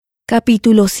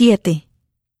Capítulo 7.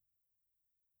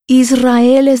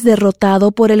 Israel es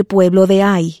derrotado por el pueblo de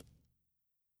Ai.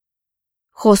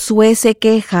 Josué se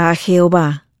queja a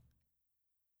Jehová.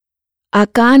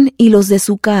 Acán y los de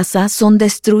su casa son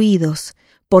destruidos,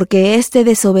 porque éste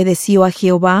desobedeció a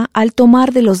Jehová al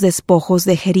tomar de los despojos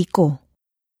de Jericó.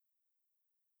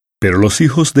 Pero los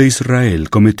hijos de Israel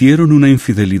cometieron una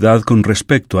infidelidad con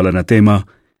respecto al anatema,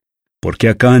 porque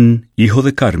Acán, hijo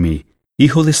de Carmi,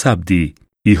 hijo de Sabdi,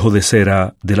 hijo de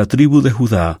Sera, de la tribu de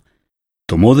Judá,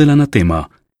 tomó del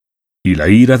anatema, y la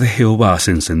ira de Jehová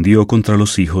se encendió contra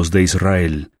los hijos de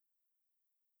Israel.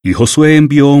 Y Josué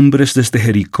envió hombres desde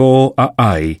Jericó a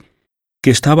Ai, que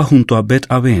estaba junto a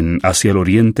Bet-Aven hacia el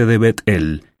oriente de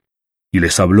Bet-El, y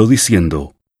les habló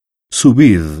diciendo: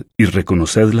 Subid y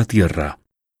reconoced la tierra.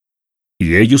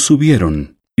 Y ellos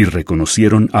subieron y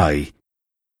reconocieron Ai.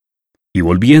 Y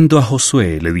volviendo a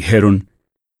Josué le dijeron: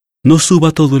 No suba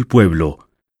todo el pueblo,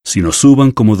 sino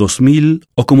suban como 2,000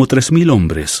 o como 3,000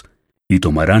 hombres, y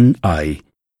tomarán Ai.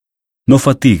 No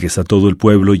fatigues a todo el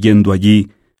pueblo yendo allí,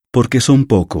 porque son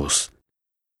pocos.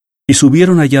 Y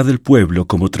subieron allá del pueblo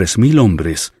como 3,000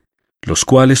 hombres, los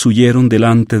cuales huyeron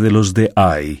delante de los de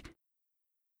Ai.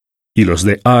 Y los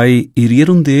de Ai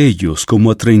hirieron de ellos como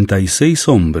a 36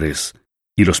 hombres,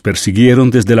 y los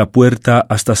persiguieron desde la puerta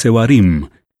hasta Sebarim,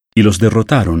 y los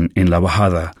derrotaron en la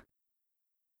bajada.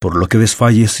 Por lo que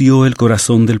desfalleció el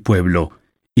corazón del pueblo,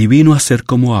 y vino a ser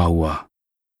como agua.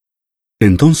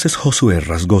 Entonces Josué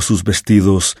rasgó sus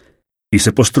vestidos, y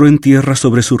se postró en tierra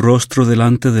sobre su rostro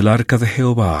delante del arca de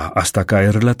Jehová hasta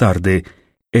caer la tarde,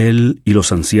 él y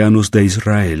los ancianos de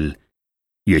Israel,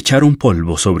 y echaron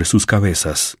polvo sobre sus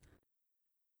cabezas.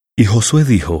 Y Josué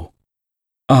dijo: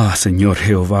 Ah, Señor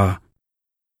Jehová,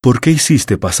 ¿por qué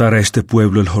hiciste pasar a este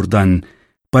pueblo el Jordán,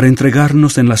 para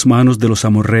entregarnos en las manos de los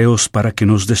amorreos para que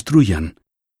nos destruyan?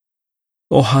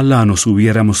 Ojalá nos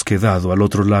hubiéramos quedado al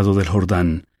otro lado del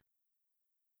Jordán.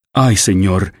 Ay,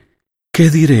 Señor, ¿qué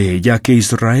diré ya que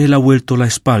Israel ha vuelto la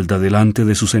espalda delante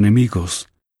de sus enemigos?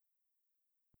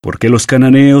 Porque los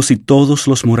cananeos y todos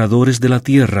los moradores de la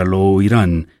tierra lo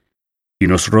oirán, y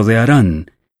nos rodearán,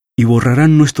 y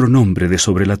borrarán nuestro nombre de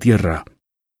sobre la tierra.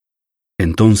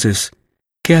 Entonces,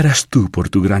 ¿qué harás tú por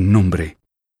tu gran nombre?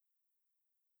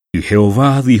 Y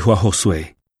Jehová dijo a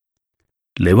Josué: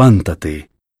 Levántate,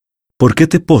 ¿por qué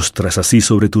te postras así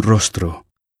sobre tu rostro?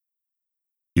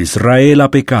 Israel ha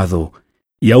pecado,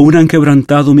 y aún han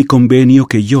quebrantado mi convenio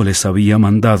que yo les había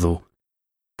mandado,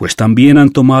 pues también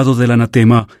han tomado del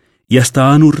anatema, y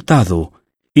hasta han hurtado,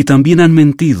 y también han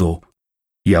mentido,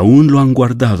 y aún lo han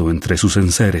guardado entre sus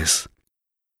enseres.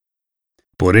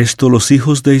 Por esto los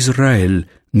hijos de Israel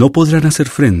no podrán hacer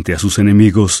frente a sus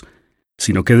enemigos,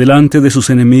 sino que delante de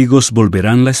sus enemigos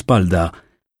volverán la espalda,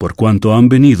 por cuanto han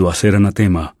venido a ser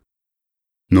anatema.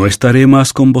 No estaré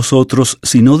más con vosotros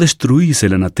si no destruís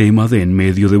el anatema de en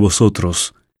medio de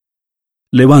vosotros.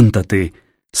 Levántate,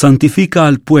 santifica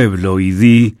al pueblo y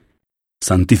di: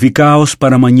 Santificaos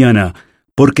para mañana,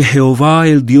 porque Jehová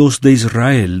el Dios de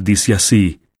Israel dice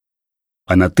así: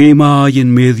 Anatema hay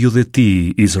en medio de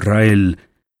ti, Israel.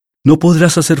 No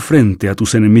podrás hacer frente a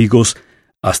tus enemigos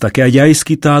hasta que hayáis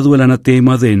quitado el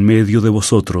anatema de en medio de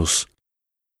vosotros.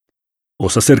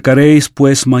 Os acercaréis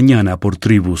pues mañana por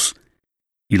tribus,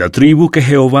 y la tribu que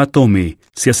Jehová tome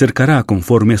se acercará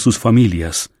conforme a sus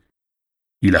familias,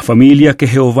 y la familia que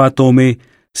Jehová tome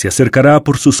se acercará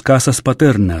por sus casas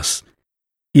paternas,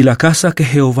 y la casa que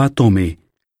Jehová tome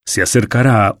se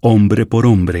acercará hombre por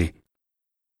hombre.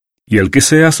 Y el que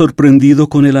sea sorprendido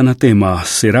con el anatema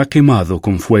será quemado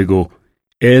con fuego,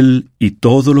 él y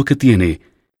todo lo que tiene,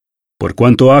 por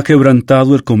cuanto ha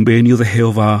quebrantado el convenio de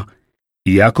Jehová,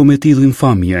 y ha cometido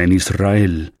infamia en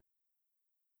Israel.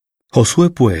 Josué,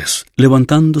 pues,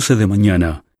 levantándose de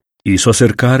mañana, hizo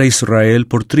acercar a Israel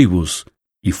por tribus,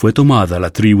 y fue tomada la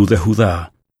tribu de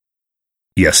Judá.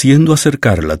 Y haciendo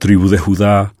acercar la tribu de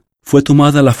Judá, fue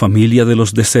tomada la familia de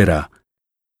los de Sera.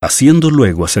 Haciendo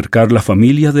luego acercar la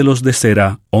familia de los de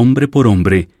Sera, hombre por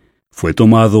hombre, fue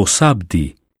tomado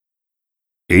Sabdi.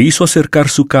 E hizo acercar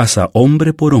su casa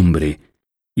hombre por hombre,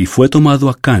 y fue tomado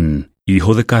Acán,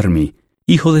 hijo de Carmi,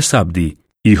 hijo de Sabdi,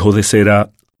 hijo de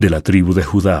Sera, de la tribu de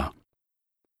Judá.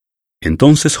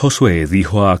 Entonces Josué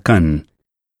dijo a Acán: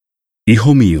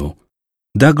 Hijo mío,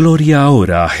 da gloria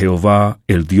ahora a Jehová,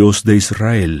 el Dios de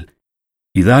Israel,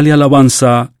 y dale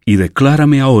alabanza, y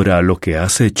declárame ahora lo que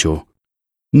has hecho.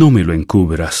 No me lo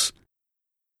encubras.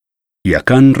 Y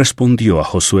Acán respondió a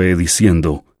Josué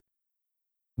diciendo: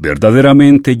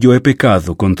 Verdaderamente yo he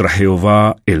pecado contra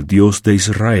Jehová, el Dios de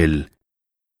Israel,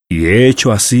 y he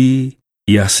hecho así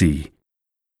y así.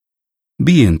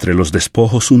 vi entre los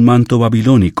despojos un manto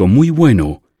babilónico muy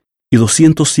bueno, y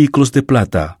 200 siclos de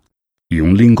plata, y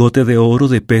un lingote de oro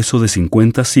de peso de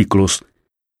 50 siclos,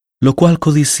 lo cual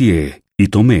codicié y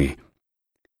tomé.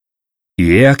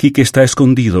 Y he aquí que está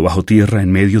escondido bajo tierra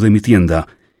en medio de mi tienda,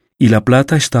 y la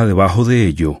plata está debajo de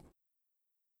ello.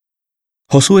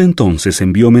 Josué entonces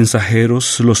envió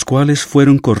mensajeros, los cuales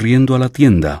fueron corriendo a la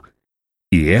tienda,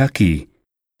 y he aquí,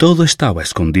 todo estaba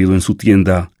escondido en su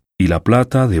tienda, y la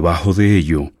plata debajo de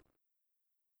ello.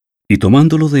 Y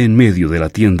tomándolo de en medio de la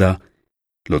tienda,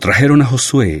 lo trajeron a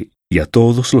Josué y a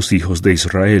todos los hijos de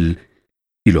Israel,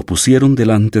 y lo pusieron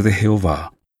delante de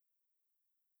Jehová.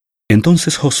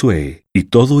 Entonces Josué y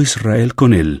todo Israel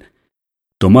con él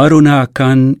tomaron a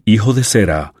Acán, hijo de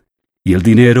Zera, y el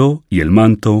dinero, y el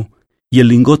manto, y el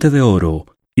lingote de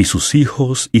oro, y sus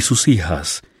hijos y sus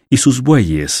hijas, y sus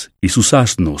bueyes, y sus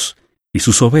asnos, y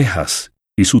sus ovejas,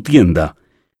 y su tienda,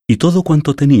 y todo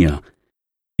cuanto tenía,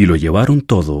 y lo llevaron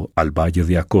todo al valle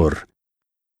de Acor.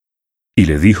 Y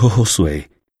le dijo Josué: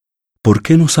 ¿Por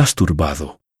qué nos has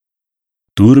turbado?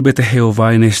 Túrbete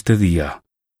Jehová en este día.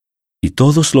 Y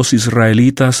todos los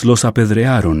israelitas los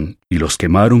apedrearon y los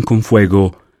quemaron con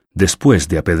fuego después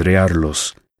de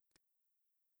apedrearlos.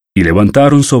 Y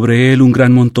levantaron sobre él un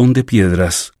gran montón de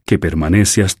piedras que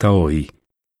permanece hasta hoy.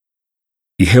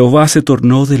 Y Jehová se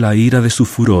tornó de la ira de su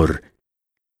furor,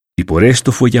 y por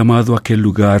esto fue llamado aquel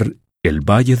lugar el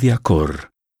Valle de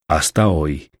Acor hasta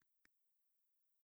hoy.